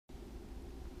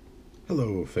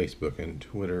Hello, Facebook and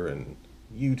Twitter and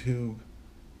YouTube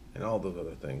and all those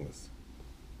other things.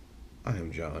 I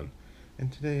am John,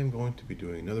 and today I'm going to be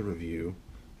doing another review.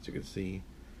 As you can see,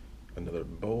 another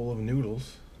bowl of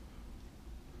noodles.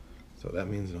 So that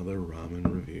means another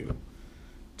ramen review.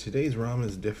 Today's ramen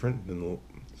is different than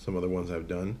some other ones I've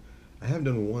done. I have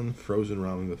done one frozen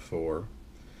ramen before.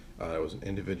 It was an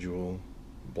individual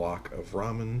block of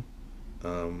ramen,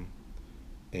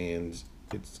 and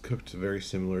it's cooked very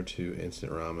similar to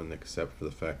instant ramen, except for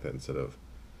the fact that instead of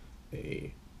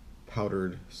a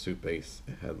powdered soup base,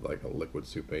 it had like a liquid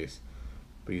soup base,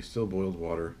 but you still boiled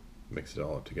water, mix it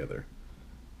all up together.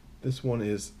 This one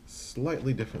is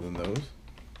slightly different than those.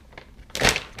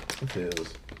 This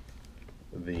is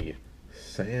the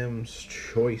Sam's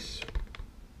Choice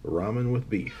Ramen with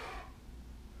Beef.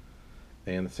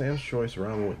 And the Sam's Choice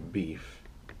Ramen with Beef,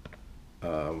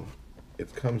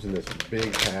 it comes in this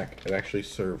big pack. It actually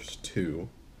serves two.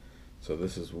 So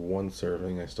this is one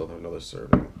serving. I still have another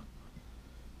serving.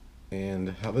 And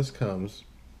how this comes,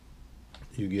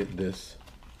 you get this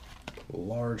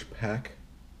large pack.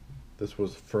 This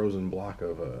was frozen block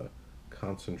of a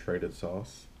concentrated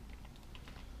sauce.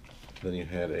 Then you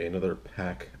had another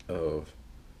pack of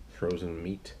frozen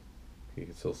meat. You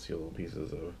can still see little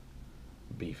pieces of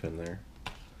beef in there.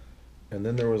 And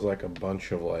then there was like a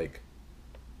bunch of like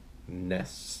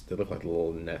nests. They look like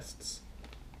little nests.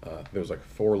 There was like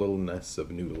 4 little nests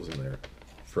of noodles in there,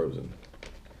 frozen.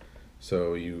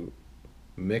 So you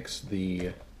mix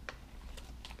the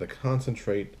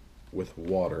concentrate with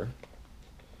water.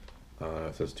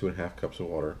 It says 2.5 cups of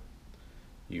water.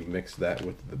 You mix that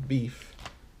with the beef.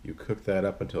 You cook that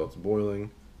up until it's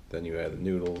boiling. Then you add the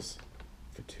noodles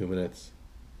for 2 minutes,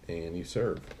 and you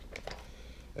serve.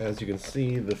 As you can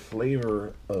see, the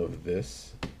flavor of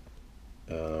this,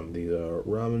 these are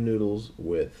ramen noodles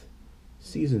with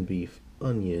seasoned beef,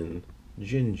 onion,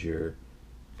 ginger,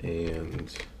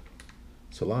 and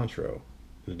cilantro.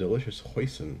 The delicious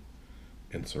hoisin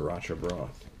and sriracha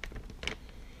broth.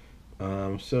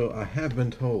 So I have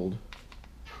been told,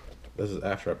 this is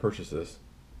after I purchased this,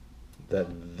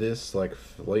 that this like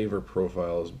flavor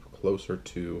profile is closer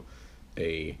to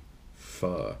a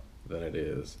pho than it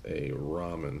is a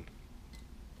ramen.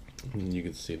 And you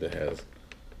can see that it has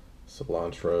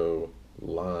cilantro,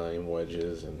 lime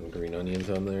wedges, and green onions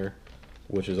on there,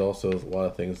 which is also a lot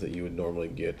of things that you would normally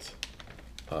get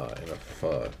in a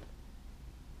pho.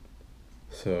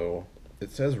 So it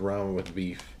says ramen with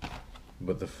beef,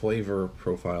 but the flavor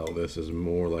profile of this is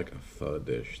more like a pho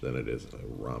dish than it is a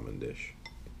ramen dish.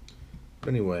 But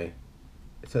anyway,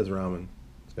 it says ramen.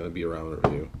 It's going to be a ramen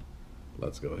review.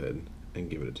 Let's go ahead and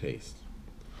give it a taste.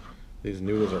 These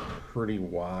noodles are pretty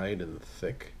wide and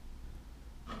thick,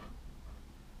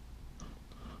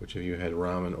 which if you had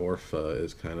ramen or pho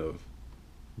is kind of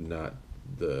not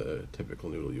the typical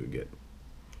noodle you would get.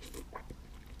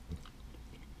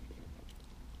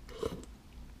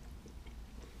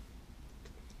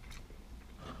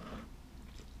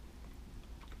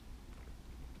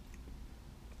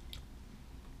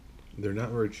 They're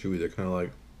not very chewy. They're kind of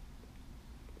like,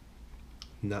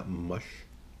 not mush,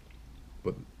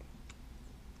 but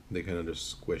they kind of just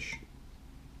squish.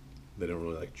 They don't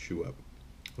really like chew up.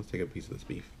 Let's take a piece of this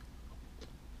beef.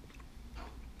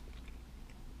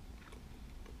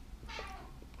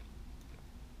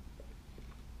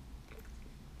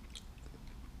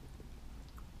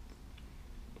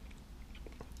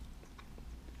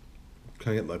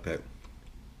 Kind of get like that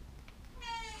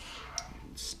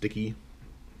sticky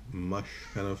mush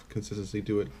kind of consistency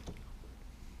to it.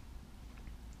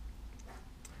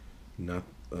 Not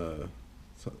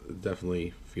so it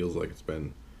definitely feels like it's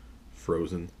been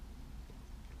frozen,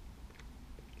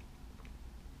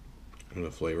 and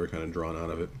the flavor kind of drawn out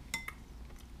of it.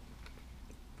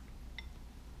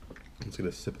 Let's get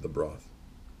a sip of the broth.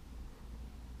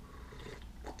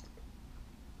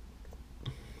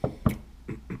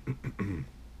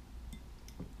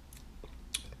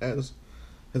 has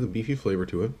a beefy flavor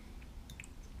to it.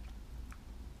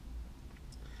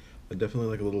 I definitely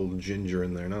like a little ginger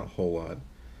in there, not a whole lot.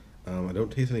 I don't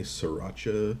taste any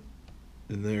sriracha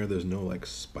in there. There's no like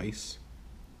spice.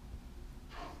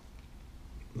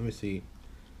 Let me see.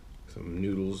 Some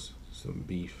noodles, some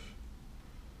beef,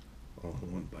 all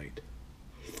in one bite.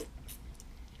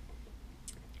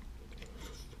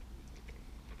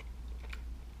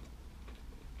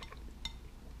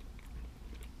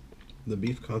 The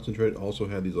beef concentrate also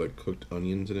had these like cooked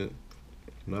onions in it.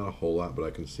 Not a whole lot, but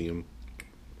I can see them.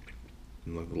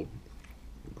 And like little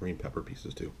green pepper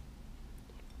pieces too.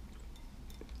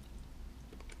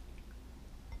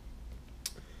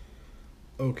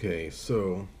 Okay,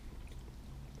 so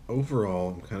overall,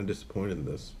 I'm kind of disappointed in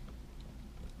this.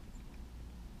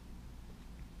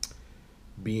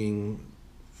 Being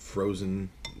frozen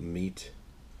meat,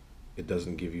 it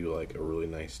doesn't give you like a really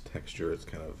nice texture. It's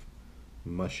kind of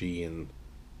mushy and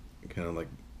kind of like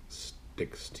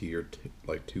sticks to your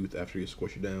like tooth after you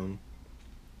squish it down.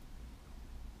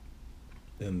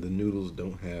 And the noodles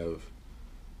don't have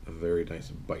a very nice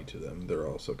bite to them. They're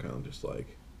also kind of just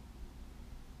like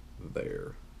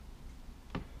there.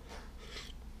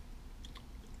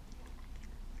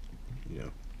 Yeah.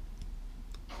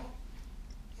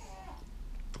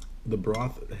 The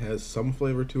broth has some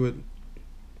flavor to it,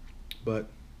 but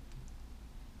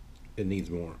it needs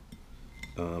more.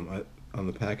 On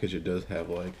the package, it does have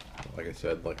like I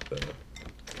said, like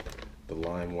the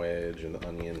lime wedge and the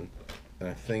onion. And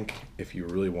I think if you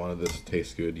really wanted this to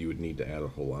taste good, you would need to add a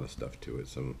whole lot of stuff to it.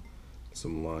 Some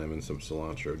lime and some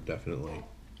cilantro, definitely.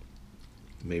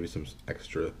 Maybe some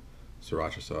extra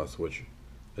sriracha sauce, which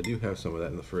I do have some of that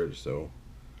in the fridge. So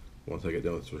once I get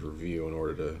done with this review, in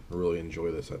order to really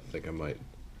enjoy this, I think I might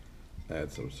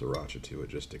add some sriracha to it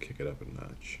just to kick it up a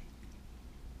notch.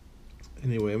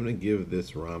 Anyway, I'm gonna give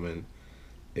this ramen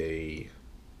a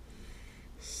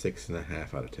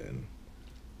 6.5 out of 10.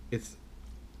 It's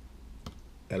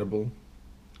edible,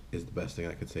 is the best thing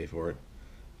I could say for it.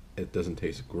 It doesn't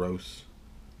taste gross.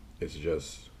 It's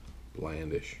just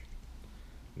blandish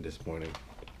and disappointing.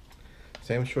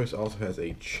 Sam's Choice also has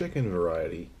a chicken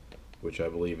variety, which I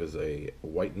believe is a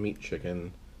white meat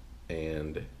chicken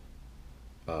and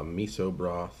miso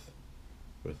broth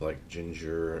with like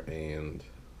ginger and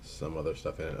some other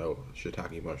stuff in it. Oh,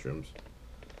 shiitake mushrooms.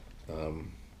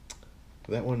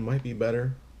 That one might be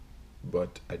better,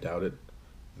 but I doubt it.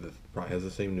 It probably has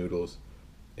the same noodles,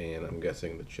 and I'm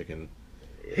guessing the chicken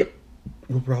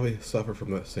will probably suffer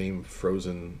from that same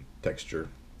frozen texture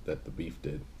that the beef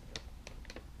did.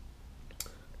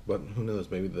 But who knows,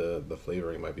 maybe the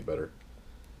flavoring might be better.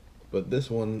 But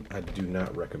this one I do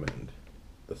not recommend.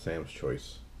 The Sam's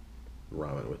Choice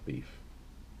ramen with beef.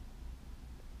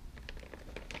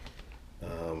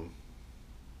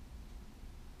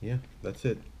 Yeah, that's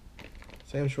it.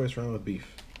 Sam's Choice ramen with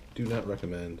beef. Do not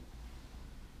recommend.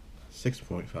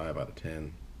 6.5 out of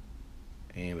 10.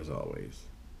 And as always,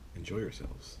 enjoy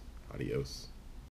yourselves. Adios.